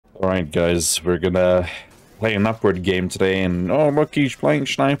Alright guys, we're gonna play an upward game today, and oh look, he's playing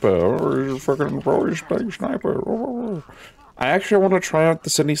sniper, or he's fucking bro, he's playing sniper. Oh. I actually want to try out the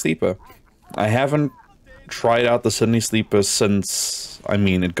Sydney Sleeper. I haven't tried out the Sydney Sleeper since, I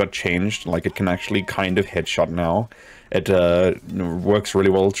mean, it got changed, like it can actually kind of headshot now. It works really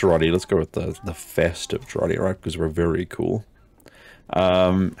well with Girardi. Let's go with the festive Girardi, right, because we're very cool.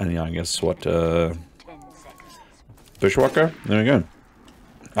 And yeah, I guess what, Bushwalker? There we go.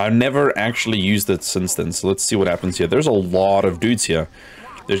 I've never actually used it since then, so let's see what happens here. There's a lot of dudes here.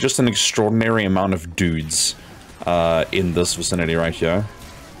 There's just an extraordinary amount of dudes in this vicinity right here.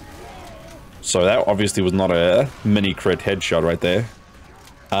 So that obviously was not a mini crit headshot right there.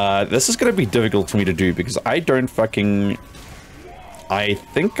 This is going to be difficult for me to do because I don't fucking... I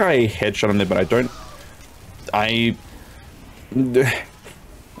think I headshot him there, but I don't...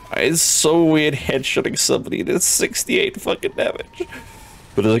 It's so weird headshotting somebody and it's 68 fucking damage.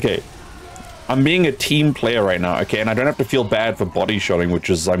 But it's okay. I'm being a team player right now, okay? And I don't have to feel bad for body shotting, which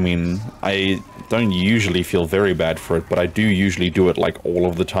is, I mean, I don't usually feel very bad for it, but I do usually do it, like, all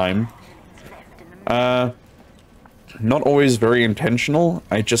of the time. Not always very intentional.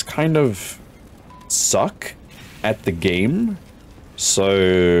 I just kind of suck at the game.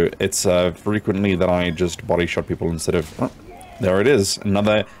 So it's frequently that I just body shot people instead of... Oh, there it is.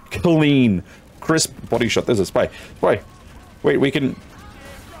 Another clean, crisp body shot. There's a spy. Spy. Wait, we can...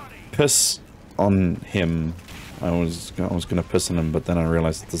 piss on him. I was gonna piss on him, but then I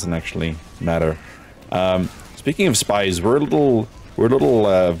realized it doesn't actually matter. Speaking of spies, we're a little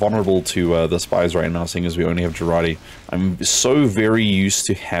vulnerable to the spies right now, seeing as we only have Girardi. I'm so very used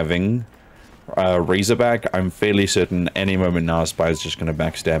to having Razorback. I'm fairly certain any moment now a spy is just gonna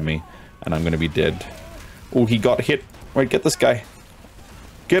backstab me, and I'm gonna be dead. Oh, he got hit. Wait, get this guy.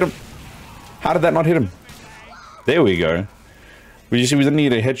 Get him. How did that not hit him? There we go. But you see, we didn't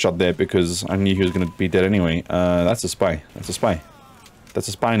need a headshot there because I knew he was going to be dead anyway. That's a spy. That's a spy. That's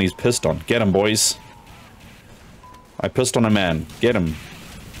a spy and he's pissed on. Get him, boys. I pissed on a man. Get him.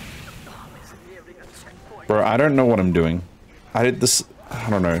 Bro, I don't know what I'm doing. I did this... I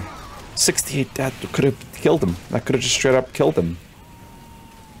don't know. 68, that could have killed him. That could have just straight up killed him.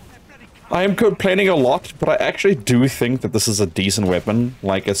 I am complaining a lot, but I actually do think that this is a decent weapon.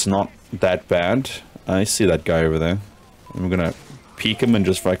 Like, it's not that bad. I see that guy over there. I'm gonna... peek him and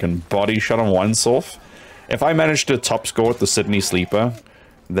just fucking body shot him once off. If I manage to top score with the Sydney Sleeper,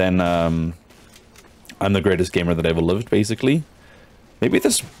 then I'm the greatest gamer that ever lived, basically. Maybe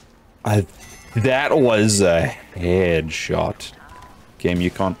this... that was a headshot. Game,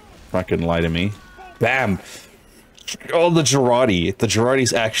 you can't fucking lie to me. Bam! Oh, the Girardi. The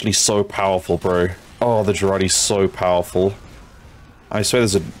Girardi's actually so powerful, bro. Oh, the Girardi's so powerful. I swear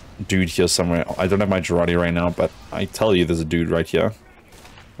there's a dude here somewhere. I don't have my Girardi right now, but I tell you there's a dude right here.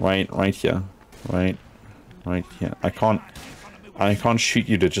 Right here. Right here. I can't shoot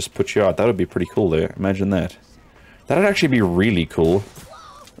you to just put you out. That would be pretty cool there. Imagine that. That'd actually be really cool.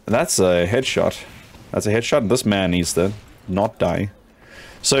 That's a headshot. That's a headshot. This man needs to not die.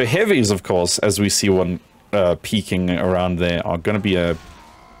 So heavies, of course, as we see one peeking around there, are going to be a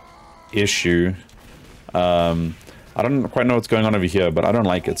issue. I don't quite know what's going on over here, but I don't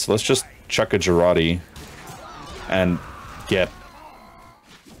like it. So let's just chuck a Girardi and get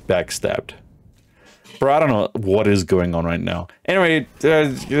backstabbed. Bro, I don't know what is going on right now. Anyway,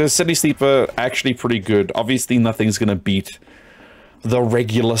 Sydney Sleeper, actually pretty good. Obviously, nothing's going to beat the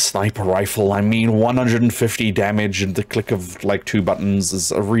regular sniper rifle. I mean, 150 damage and the click of, like, 2 buttons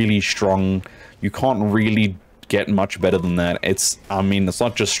is really strong. You can't really get much better than that. It's, I mean, it's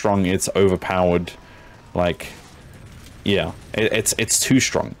not just strong, it's overpowered. Like... yeah, it's too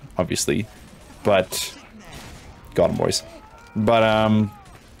strong, obviously, but got 'em, boys. But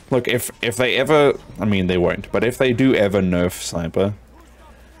look, if they ever, I mean they won't, but if they do ever nerf sniper,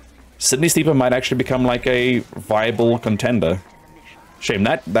 Sydney Sleeper might actually become like a viable contender. Shame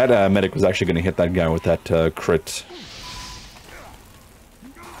that medic was actually going to hit that guy with that crit.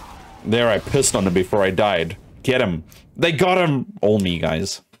 There, I pissed on him before I died. Get him! They got him! All me,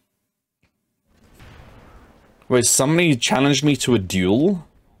 guys. Wait, somebody challenged me to a duel?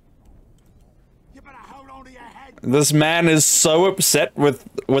 This man is so upset with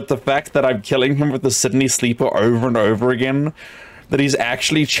the fact that I'm killing him with the Sydney Sleeper over and over again that he's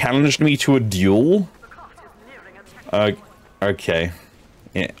actually challenged me to a duel? Okay.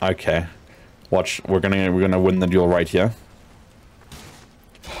 Yeah, okay. Watch, we're gonna win the duel right here.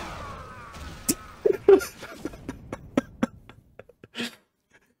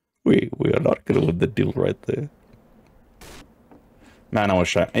 We are not gonna win the duel right there. Man, I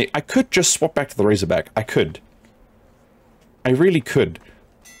wish I could just swap back to the Razorback. I could. I really could.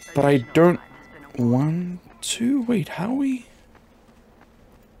 But I don't... 1, 2... Wait, how are we...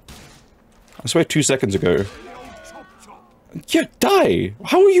 I swear 2 seconds ago... Yeah, die!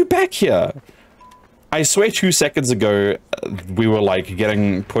 How are you back here? I swear 2 seconds ago, we were, like,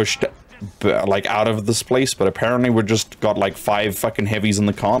 getting pushed, like, out of this place, but apparently we just got, like, 5 fucking heavies in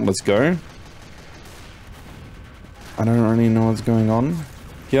the cart. Let's go. I don't really know what's going on.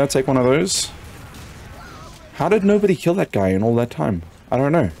 Yeah, take one of those. How did nobody kill that guy in all that time? I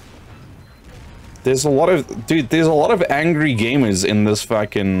don't know. There's a lot of... Dude, there's a lot of angry gamers in this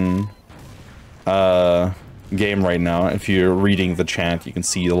fucking... game right now. If you're reading the chat, you can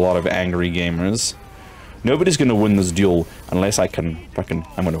see a lot of angry gamers. Nobody's gonna win this duel unless I can fucking...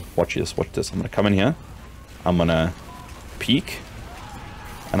 I'm gonna watch this, watch this. I'm gonna come in here. I'm gonna peek.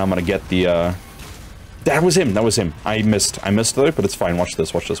 And I'm gonna get the, That was him, that was him. I missed though, but it's fine. Watch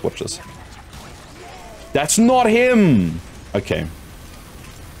this, watch this, watch this. That's not him! Okay.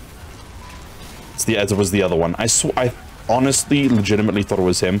 It was the other one. I honestly, legitimately thought it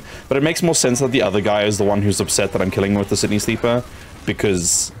was him. But it makes more sense that the other guy is the one who's upset that I'm killing him with the Sydney Sleeper.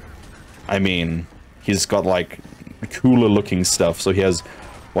 Because, I mean, he's got, like, cooler looking stuff. So he has,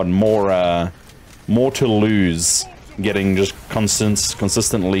 what, more to lose getting just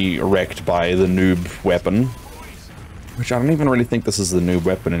consistently wrecked by the noob weapon. Which I don't even really think this is the noob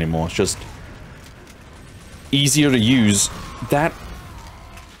weapon anymore. It's just easier to use. That...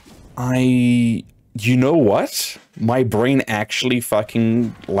 You know what? My brain actually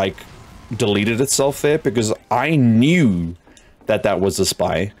fucking, like, deleted itself there because I knew that that was a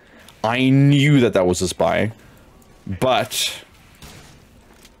spy. I knew that that was a spy. But...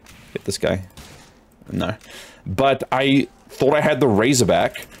 Hit this guy. No. But I thought I had the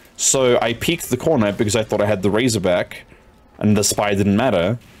Razorback, so I peeked the corner because I thought I had the Razorback, and the spy didn't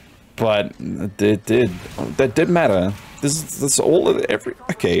matter. But it did. That did matter. This is all of every...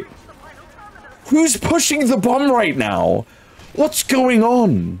 Okay. Who's pushing the bomb right now? What's going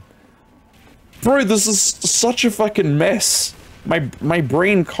on? Bro, this is such a fucking mess. My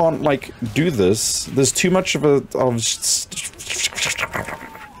brain can't, like, do this. There's too much of a...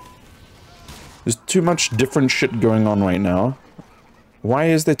 There's too much different shit going on right now. Why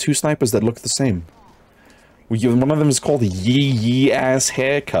is there 2 snipers that look the same? One of them is called Yee ass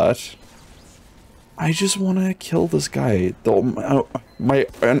haircut. I just want to kill this guy. My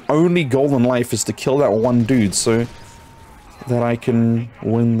only goal in life is to kill that one dude so that I can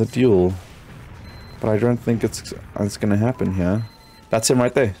win the duel. But I don't think it's gonna happen here. That's him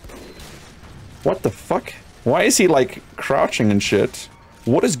right there. What the fuck? Why is he, like, crouching and shit?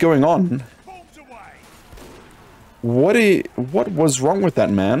 What is going on? What was wrong with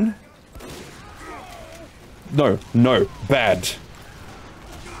that man? No, no, bad.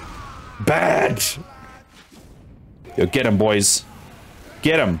 Bad! Yo, get him, boys.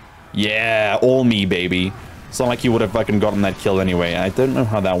 Get him. Yeah, all me, baby. It's not like you would have fucking gotten that kill anyway. I don't know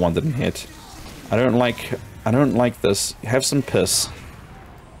how that one didn't hit. I don't like this. Have some piss.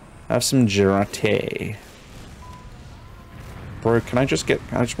 Have some girate. Bro, can I just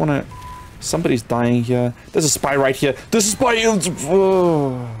wanna... Somebody's dying here. There's a spy right here. There's a spy!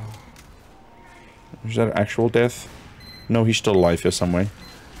 Oh. Is that actual death? No, he's still alive here somewhere.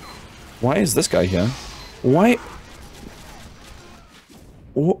 Why is this guy here? Why?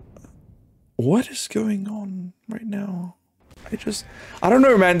 What is going on right now? I don't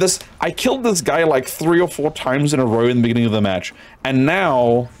know, man. I killed this guy like 3 or 4 times in a row in the beginning of the match. And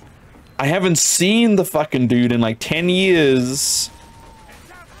now, I haven't seen the fucking dude in like 10 years.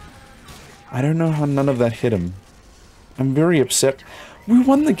 I don't know how none of that hit him. I'm very upset. We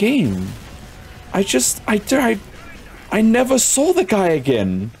won the game. I never saw the guy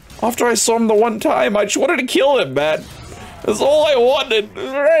again. After I saw him the one time, I just wanted to kill him, man. That's all I wanted.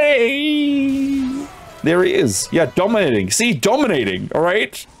 Hooray! There he is. Yeah, dominating. See, dominating,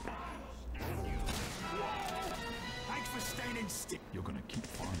 alright? Thanks for staying in stick. You're gonna keep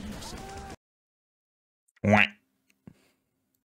finding yourself. Wah.